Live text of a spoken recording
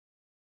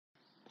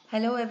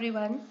Hello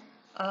everyone.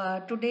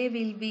 Today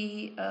we'll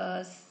be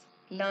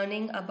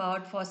learning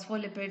about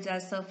phospholipids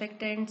as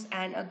surfactants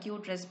and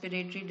acute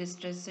respiratory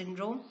distress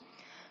syndrome,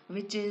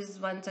 which is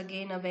once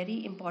again a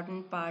very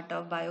important part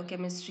of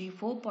biochemistry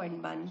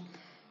 4.1,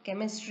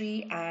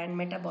 chemistry and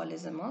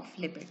metabolism of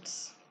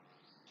lipids.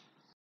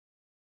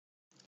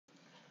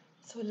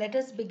 So let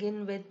us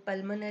begin with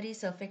pulmonary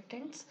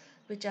surfactants,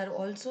 which are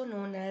also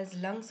known as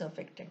lung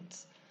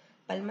surfactants.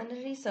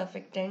 Pulmonary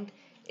surfactant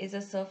is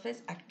a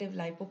surface active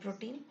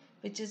lipoprotein,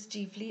 which is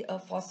chiefly a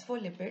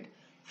phospholipid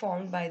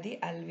formed by the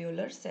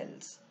alveolar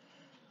cells.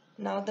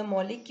 Now the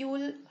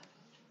molecule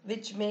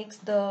which makes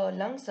the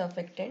lung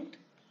surfactant,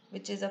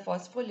 which is a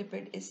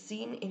phospholipid, is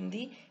seen in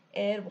the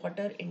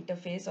air-water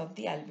interface of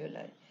the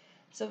alveoli.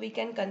 So we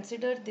can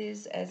consider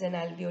this as an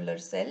alveolar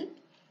cell,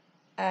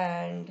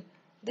 and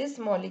this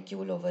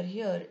molecule over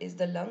here is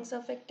the lung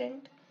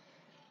surfactant.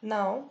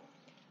 Now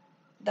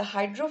the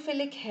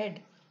hydrophilic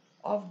head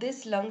of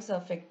this lung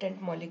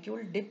surfactant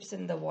molecule dips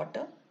in the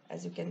water.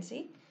 As you can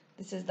see,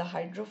 this is the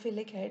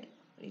hydrophilic head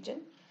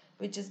region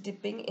which is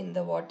dipping in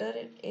the water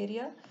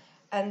area,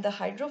 and the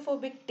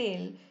hydrophobic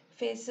tail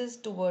faces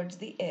towards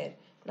the air.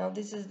 Now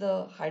this is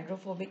the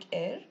hydrophobic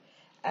air,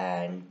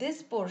 and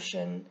this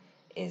portion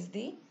is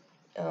the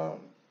uh,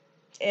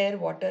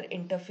 air-water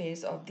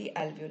interface of the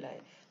alveoli.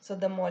 So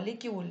the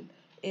molecule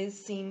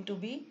is seen to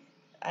be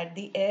at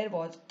the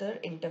air-water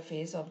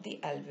interface of the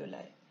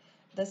alveoli.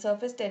 The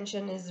surface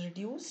tension is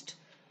reduced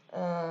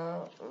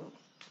uh,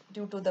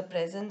 due to the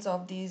presence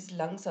of these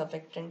lung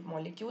surfactant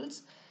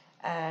molecules,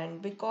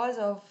 and because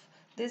of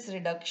this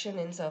reduction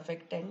in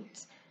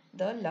surfactants,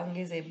 the lung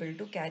is able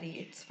to carry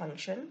its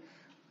function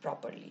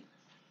properly.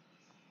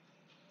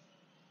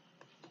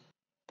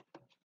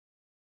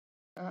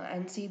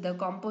 And see the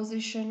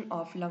composition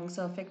of lung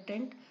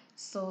surfactant.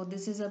 So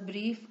this is a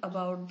brief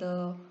about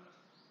the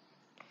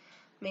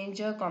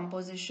major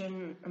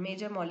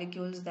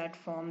molecules that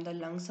form the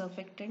lung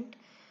surfactant.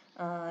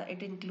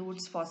 It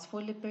includes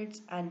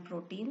phospholipids and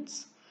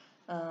proteins.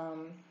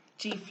 Um,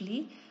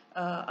 Chiefly,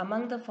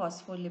 among the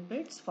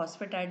phospholipids,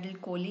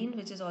 phosphatidylcholine,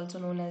 which is also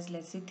known as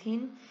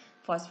lecithin,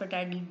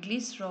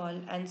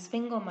 phosphatidylglycerol, and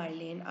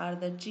sphingomyelin are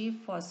the chief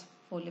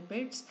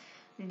phospholipids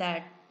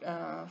that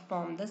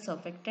form the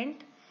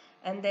surfactant.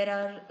 And there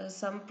are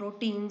some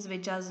proteins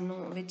which are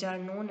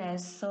known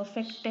as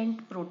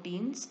surfactant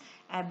proteins,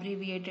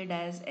 abbreviated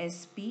as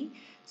SP.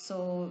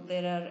 So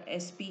there are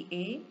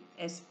SPA,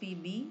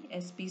 SPB,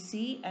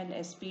 SPC, and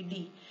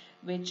SPD,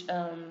 which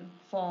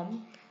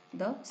form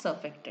the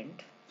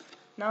surfactant.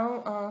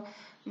 Now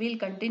we'll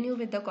continue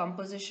with the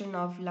composition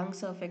of lung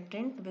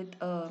surfactant with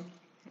a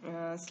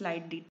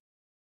slide detail.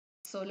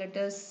 So let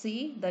us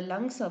see, the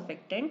lung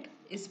surfactant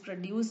is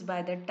produced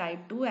by the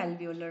type 2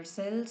 alveolar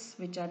cells,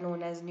 which are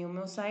known as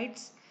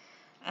pneumocytes,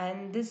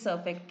 and this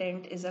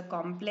surfactant is a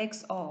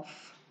complex of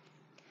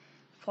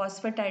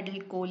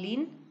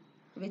phosphatidylcholine,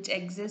 which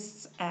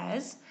exists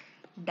as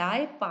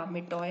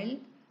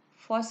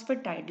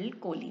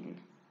Dipalmitoylphosphatidylcholine,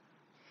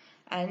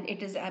 and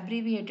it is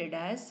abbreviated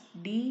as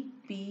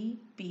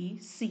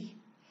DPPC,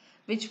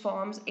 which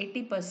forms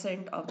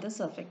 80% of the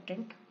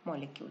surfactant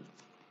molecule.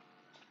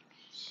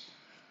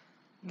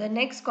 The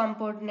next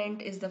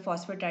component is the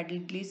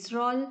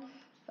phosphatidylglycerol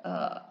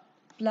uh,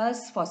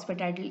 plus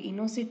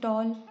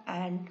phosphatidylinositol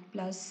and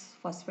plus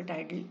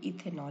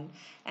phosphatidylethanol,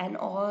 and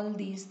all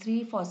these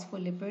three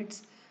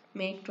phospholipids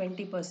make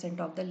 20%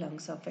 of the lung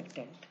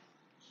surfactant.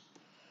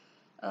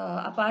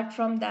 Apart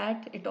from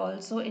that, it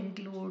also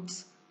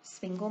includes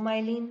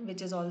sphingomyelin,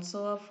 which is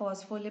also a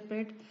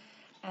phospholipid,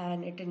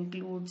 and it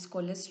includes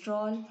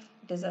cholesterol.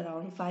 It is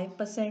around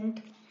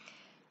 5%.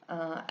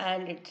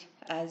 And it,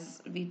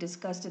 as we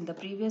discussed in the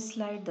previous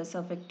slide, the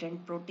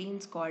surfactant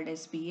proteins called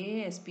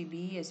SPA,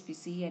 SPB,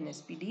 SPC, and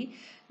SPD,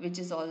 which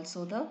is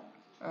also the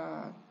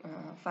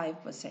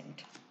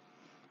 5%.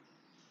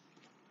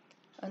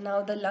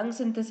 Now the lung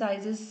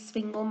synthesizes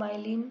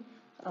sphingomyelin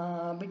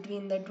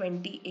between the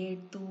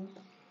 28th to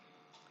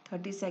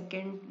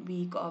 32nd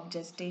week of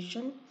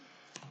gestation,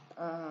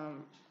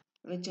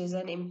 which is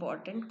an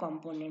important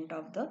component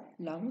of the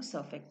lung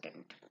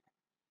surfactant.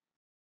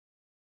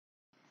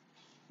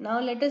 Now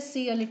let us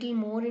see a little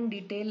more in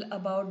detail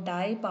about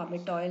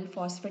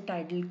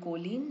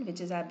dipalmitoylphosphatidylcholine,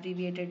 which is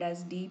abbreviated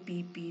as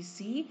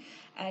DPPC,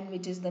 and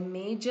which is the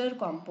major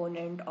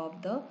component of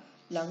the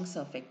lung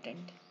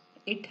surfactant.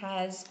 It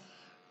has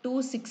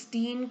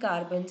 216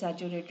 carbon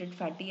saturated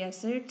fatty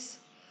acids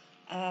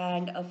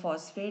and a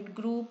phosphate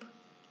group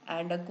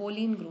and a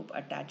choline group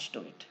attached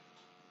to it.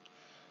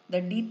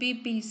 The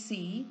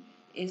DPPC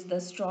is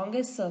the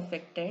strongest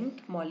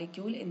surfactant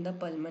molecule in the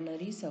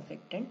pulmonary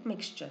surfactant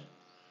mixture.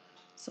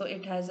 So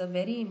it has a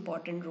very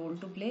important role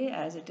to play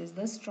as it is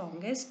the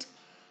strongest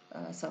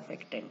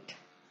surfactant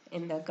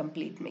in the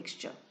complete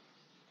mixture.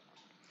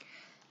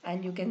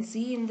 And you can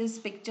see in this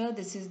picture,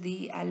 this is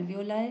the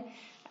alveoli,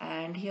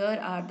 and here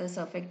are the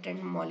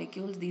surfactant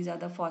molecules. These are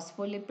the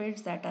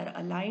phospholipids that are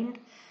aligned,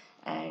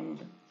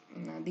 and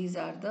these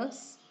are the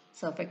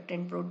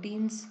surfactant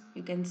proteins.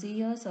 You can see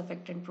here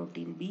surfactant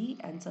protein B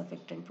and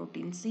surfactant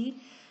protein C.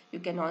 You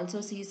can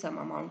also see some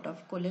amount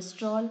of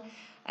cholesterol,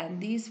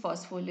 and these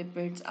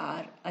phospholipids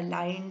are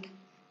aligned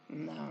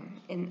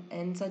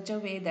in such a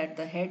way that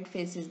the head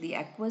faces the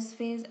aqueous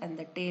phase and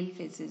the tail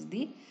faces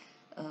the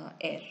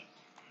air.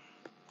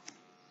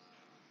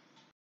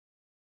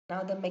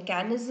 Now the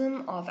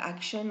mechanism of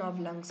action of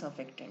lung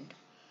surfactant.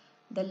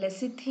 The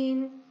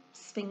lecithin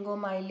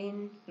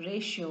sphingomyelin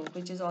ratio,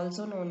 which is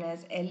also known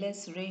as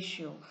LS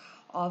ratio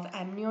of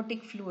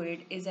amniotic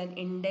fluid, is an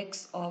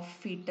index of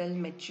fetal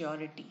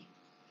maturity.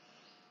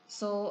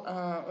 So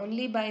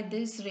only by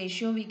this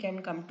ratio we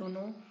can come to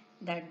know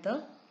that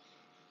the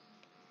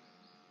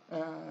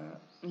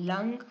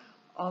lung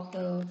of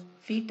the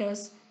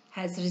fetus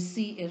has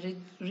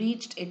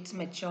reached its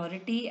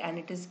maturity and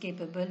it is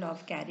capable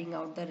of carrying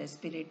out the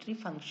respiratory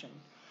function.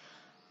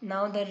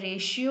 Now the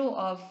ratio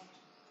of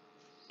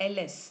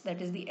LS,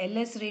 that is the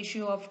LS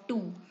ratio of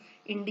 2,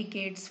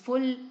 indicates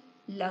full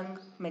lung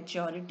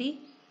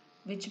maturity,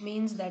 which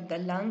means that the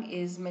lung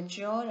is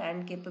mature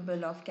and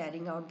capable of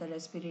carrying out the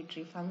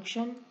respiratory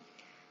function.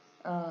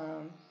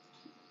 A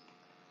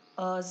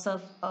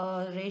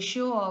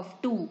ratio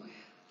of 2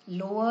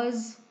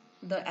 lowers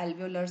the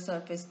alveolar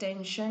surface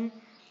tension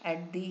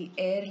at the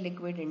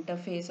air-liquid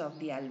interface of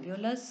the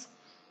alveolus.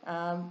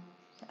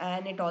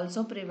 And it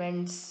also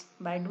prevents,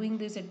 by doing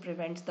this, it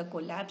prevents the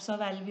collapse of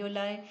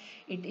alveoli,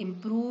 it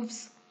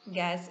improves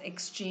gas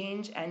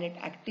exchange, and it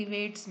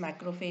activates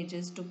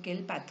macrophages to kill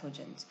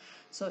pathogens.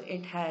 So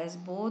it has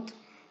both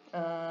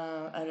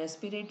a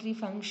respiratory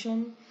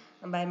function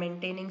by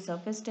maintaining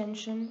surface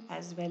tension,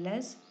 as well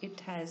as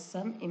it has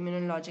some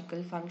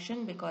immunological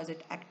function because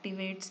it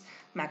activates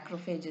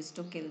macrophages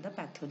to kill the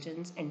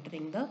pathogens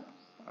entering the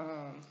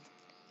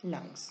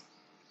lungs.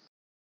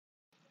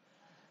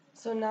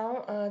 So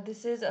now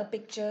this is a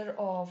picture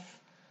of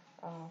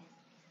uh,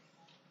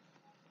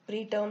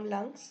 preterm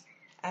lungs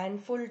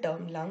and full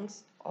term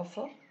lungs of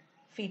a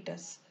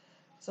fetus.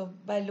 So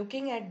by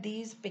looking at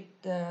this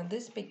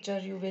picture,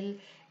 you will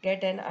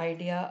get an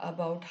idea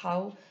about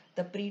how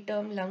the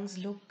preterm lungs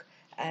look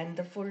and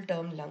the full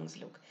term lungs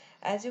look.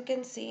 As you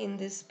can see in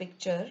this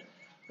picture,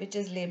 which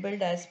is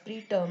labeled as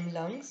preterm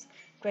lungs,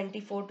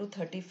 24 to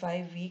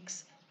 35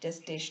 weeks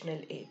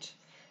gestational age.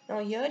 Now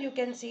here you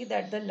can see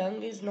that the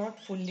lung is not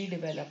fully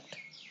developed.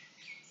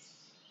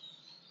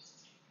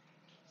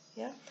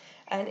 Yeah,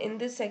 and in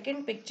this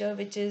second picture,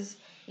 which is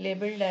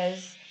labeled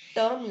as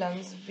term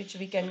lungs, which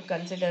we can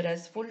consider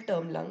as full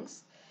term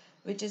lungs,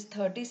 which is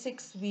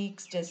 36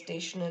 weeks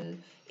gestational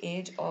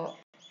age or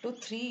to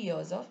 3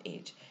 years of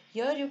age.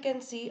 Here you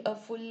can see a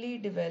fully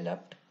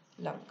developed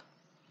lung.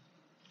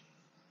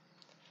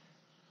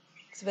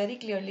 It's very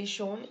clearly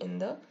shown in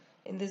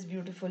this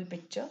beautiful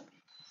picture.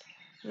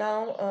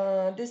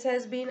 Now this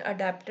has been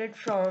adapted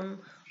from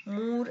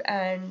Moore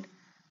and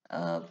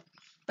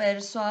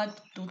Perswat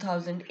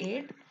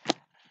 2008.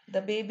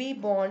 The baby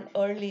born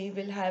early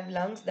will have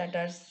lungs that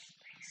are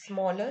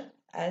smaller,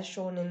 as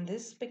shown in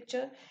this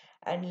picture,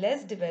 and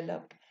less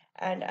developed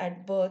and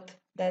at birth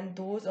than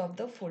those of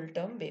the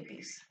full-term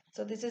babies.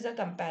 So this is a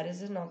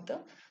comparison of the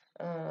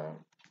uh,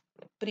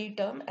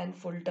 preterm and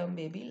full-term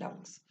baby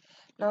lungs.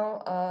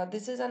 Now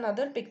this is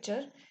another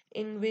picture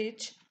in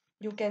which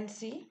you can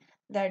see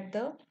that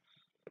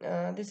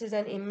this is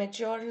an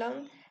immature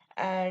lung,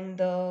 and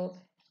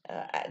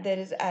there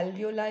is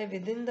alveoli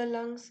within the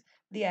lungs.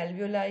 The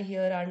alveoli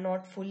here are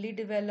not fully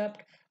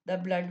developed. The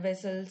blood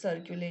vessel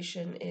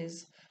circulation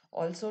is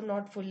also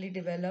not fully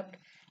developed,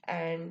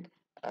 and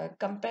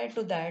compared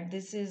to that,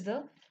 this is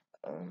the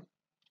uh,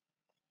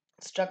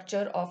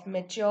 structure of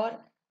mature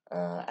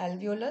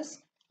alveolus,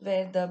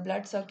 where the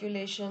blood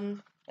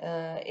circulation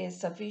is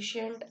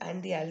sufficient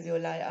and the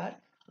alveoli are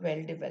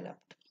well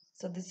developed.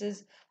 So this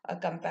is a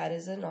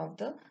comparison of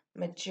the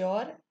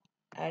mature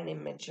and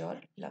immature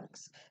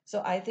lungs.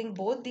 So I think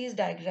both these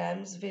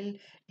diagrams will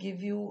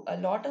give you a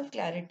lot of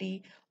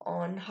clarity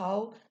on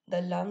how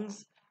the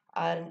lungs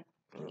are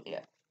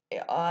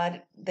are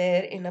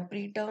there in a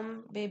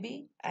preterm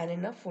baby and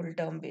in a full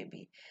term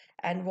baby,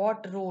 and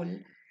what role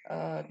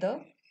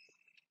the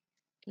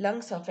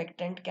lung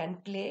surfactant can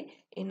play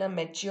in a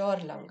mature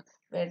lung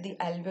where the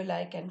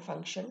alveoli can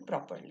function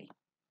properly.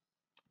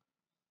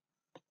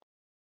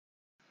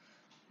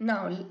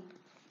 Now,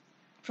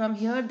 from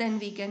here then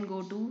we can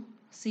go to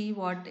see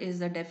what is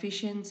the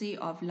deficiency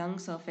of lung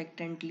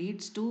surfactant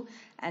leads to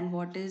and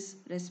what is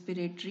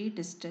respiratory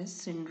distress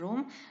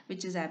syndrome,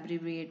 which is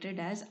abbreviated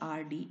as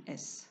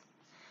RDS.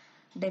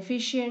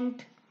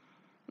 Deficient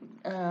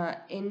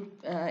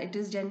it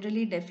is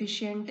generally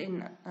deficient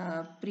in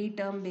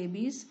preterm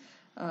babies.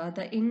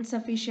 The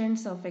insufficient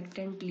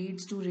surfactant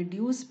leads to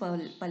reduced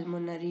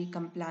pulmonary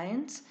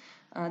compliance.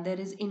 There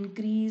is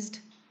increased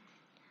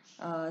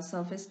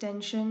surface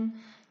tension,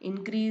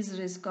 increased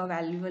risk of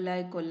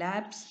alveoli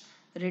collapse,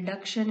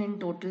 reduction in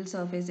total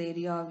surface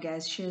area of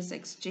gaseous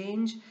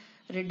exchange,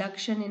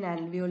 reduction in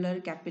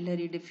alveolar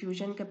capillary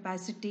diffusion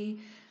capacity.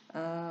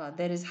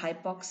 There is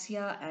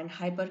hypoxia and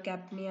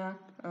hypercapnia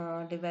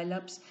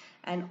develops,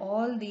 and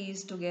all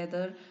these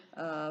together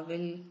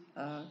will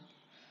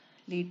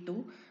lead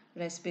to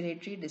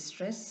respiratory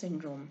distress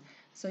syndrome.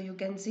 So you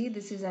can see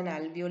this is an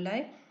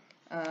alveoli.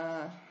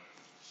 Uh,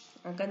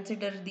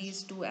 Consider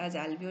these two as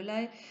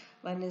alveoli.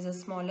 One is a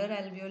smaller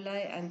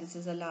alveoli and this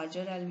is a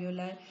larger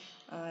alveoli,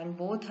 and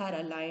both are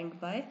aligned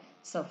by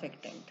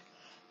surfactant.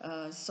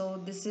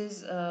 So this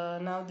is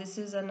now this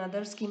is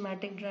another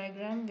schematic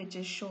diagram which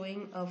is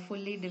showing a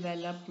fully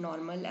developed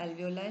normal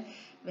alveoli,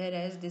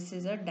 whereas this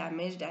is a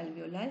damaged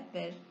alveoli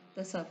where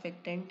the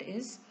surfactant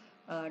is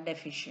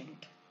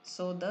deficient.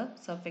 So the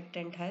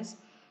surfactant has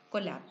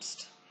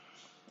collapsed.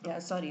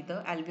 Sorry,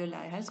 the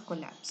alveoli has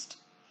collapsed.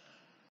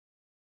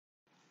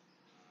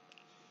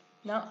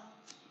 Now,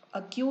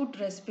 acute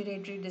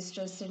respiratory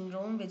distress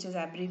syndrome, which is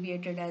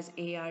abbreviated as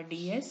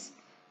ARDS,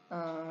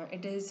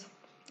 it is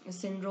a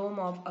syndrome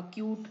of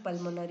acute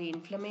pulmonary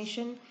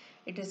inflammation.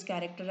 It is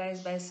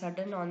characterized by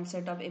sudden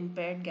onset of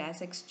impaired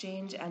gas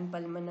exchange and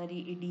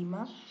pulmonary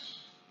edema.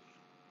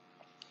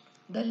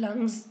 The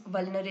lungs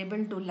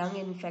vulnerable to lung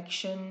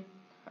infection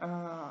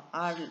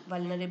are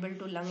vulnerable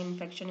to lung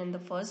infection in the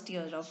first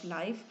year of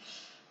life.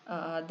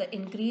 The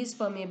increased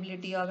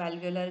permeability of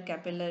alveolar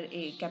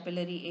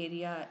capillary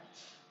area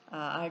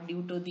are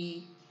due to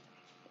the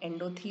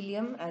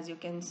endothelium. As you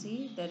can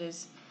see, there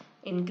is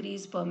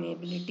increased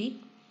permeability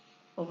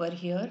over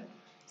here.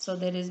 So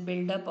there is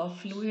buildup of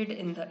fluid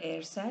in the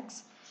air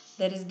sacs.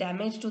 There is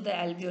damage to the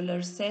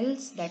alveolar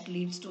cells that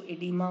leads to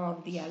edema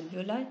of the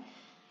alveoli,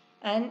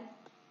 and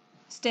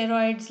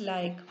steroids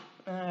like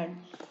uh,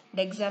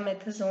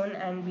 dexamethasone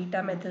and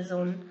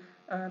betamethasone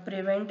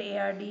prevent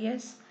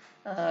ARDS.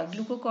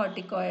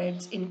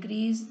 Glucocorticoids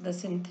increase the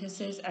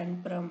synthesis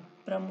and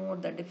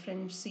promote the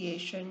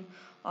differentiation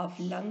of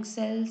lung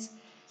cells,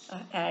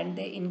 and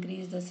they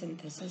increase the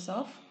synthesis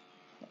of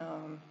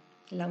um,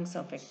 lung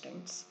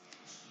surfactants.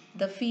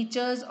 The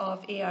features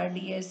of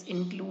ARDS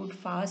include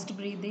fast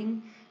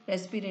breathing,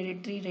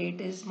 respiratory rate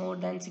is more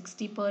than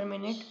 60 per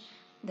minute.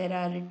 There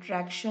are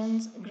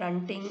retractions,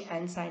 grunting,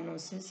 and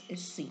cyanosis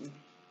is seen.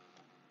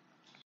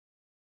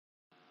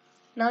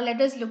 Now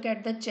let us look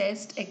at the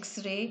chest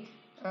X-ray,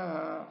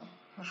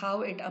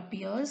 how it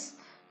appears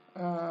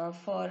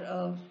for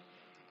a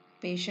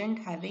patient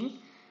having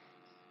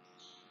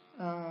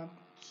uh,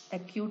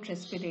 acute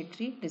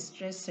respiratory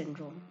distress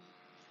syndrome.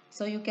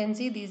 So you can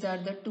see these are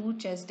the two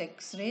chest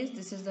X-rays.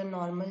 This is the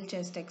normal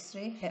chest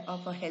X-ray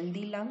of a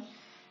healthy lung,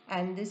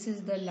 and this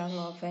is the lung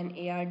of an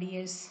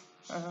ARDS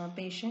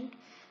patient,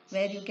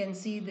 where you can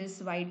see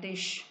this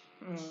whitish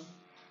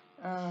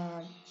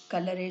uh,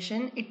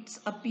 coloration. It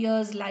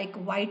appears like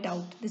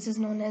whiteout. This is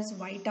known as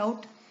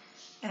whiteout,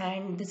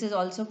 and this is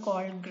also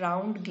called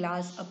ground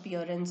glass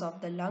appearance of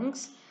the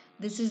lungs.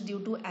 This is due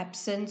to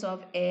absence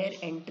of air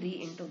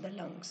entry into the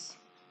lungs.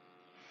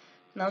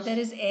 Now there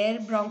is air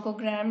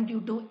bronchogram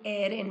due to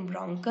air in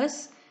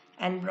bronchus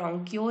and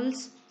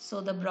bronchioles.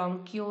 So the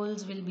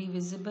bronchioles will be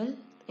visible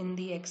in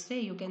the X-ray.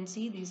 You can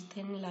see these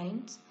thin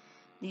lines.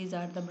 These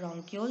are the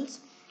bronchioles.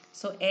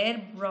 So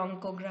air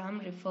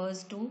bronchogram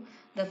refers to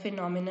the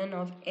phenomenon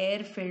of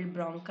air-filled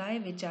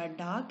bronchi, which are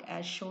dark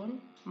as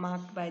shown,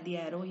 marked by the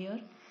arrow here,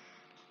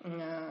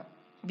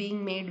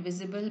 being made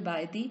visible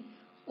by the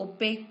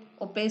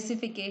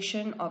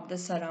opacification of the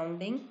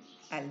surrounding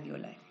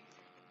alveoli.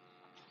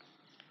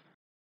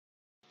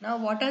 Now,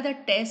 what are the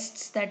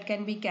tests that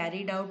can be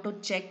carried out to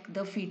check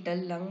the fetal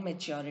lung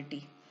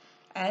maturity?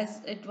 As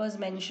it was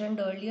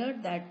mentioned earlier,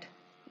 that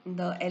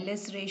the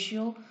LS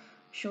ratio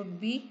should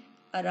be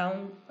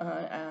around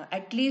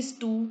at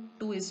least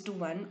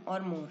 2:1 or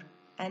more,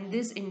 and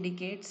this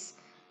indicates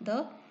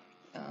the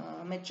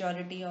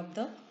maturity of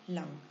the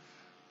lung.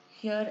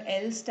 Here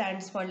L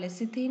stands for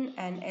lecithin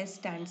and S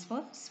stands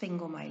for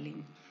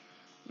sphingomyelin.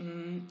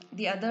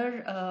 The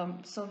other,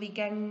 so we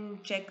can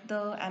check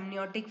the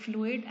amniotic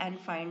fluid and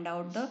find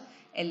out the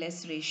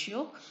LS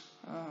ratio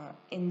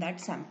in that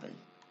sample.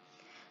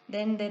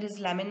 Then there is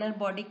laminar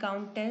body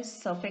count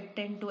test,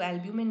 surfactant to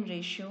albumin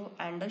ratio,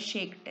 and a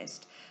shake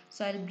test.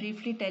 So I'll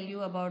briefly tell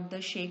you about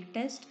the shake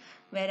test,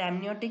 where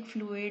amniotic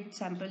fluid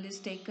sample is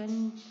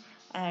taken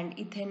and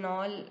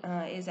ethanol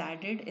is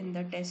added in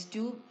the test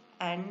tube,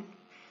 and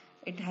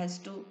it has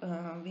to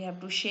we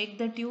have to shake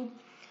the tube.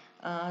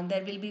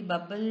 There will be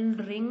bubble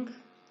ring.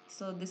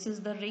 So this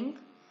is the ring.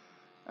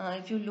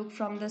 If you look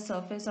from the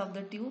surface of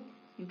the tube,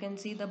 you can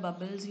see the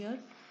bubbles here.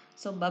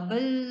 So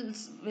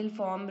bubbles will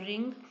form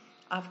ring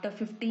after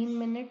 15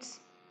 minutes,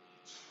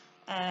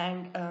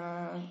 and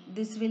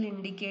this will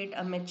indicate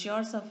a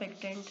mature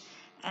surfactant,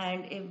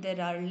 and if there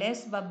are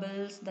less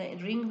bubbles, the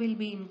ring will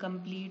be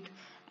incomplete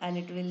and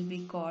it will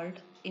be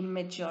called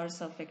immature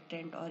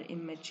surfactant or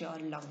immature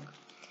lung.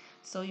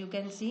 So you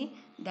can see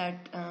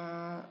that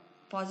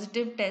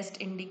positive test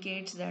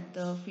indicates that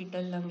the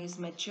fetal lung is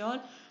mature.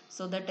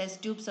 So the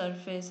test tube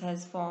surface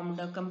has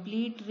formed a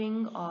complete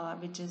ring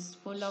which is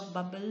full of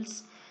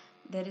bubbles.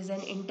 There is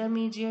an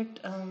intermediate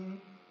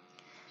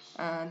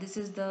this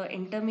is the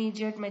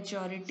intermediate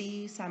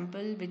maturity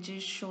sample, which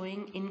is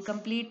showing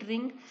incomplete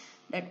ring,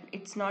 that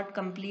it's not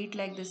complete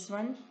like this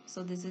one.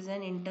 So this is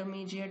an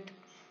intermediate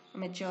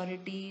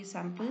maturity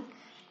sample,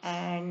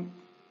 and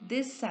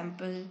this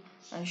sample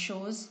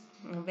shows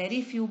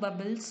very few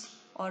bubbles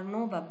or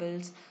no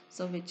bubbles,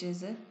 so which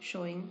is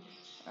showing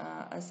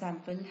a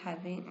sample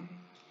having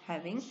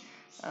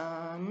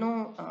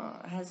no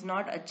has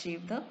not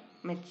achieved the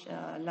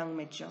lung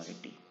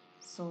maturity.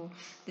 So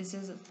this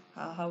is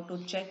how to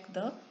check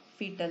the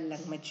fetal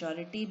lung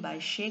maturity by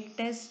shake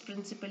test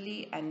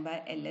principally and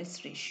by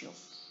LS ratio.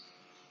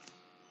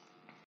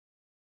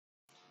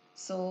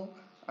 So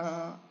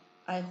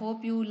I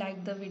hope you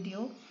liked the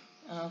video.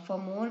 For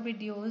more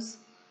videos,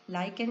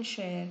 like and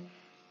share,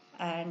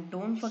 and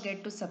don't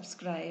forget to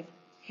subscribe,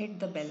 hit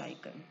the bell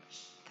icon.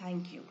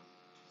 Thank you.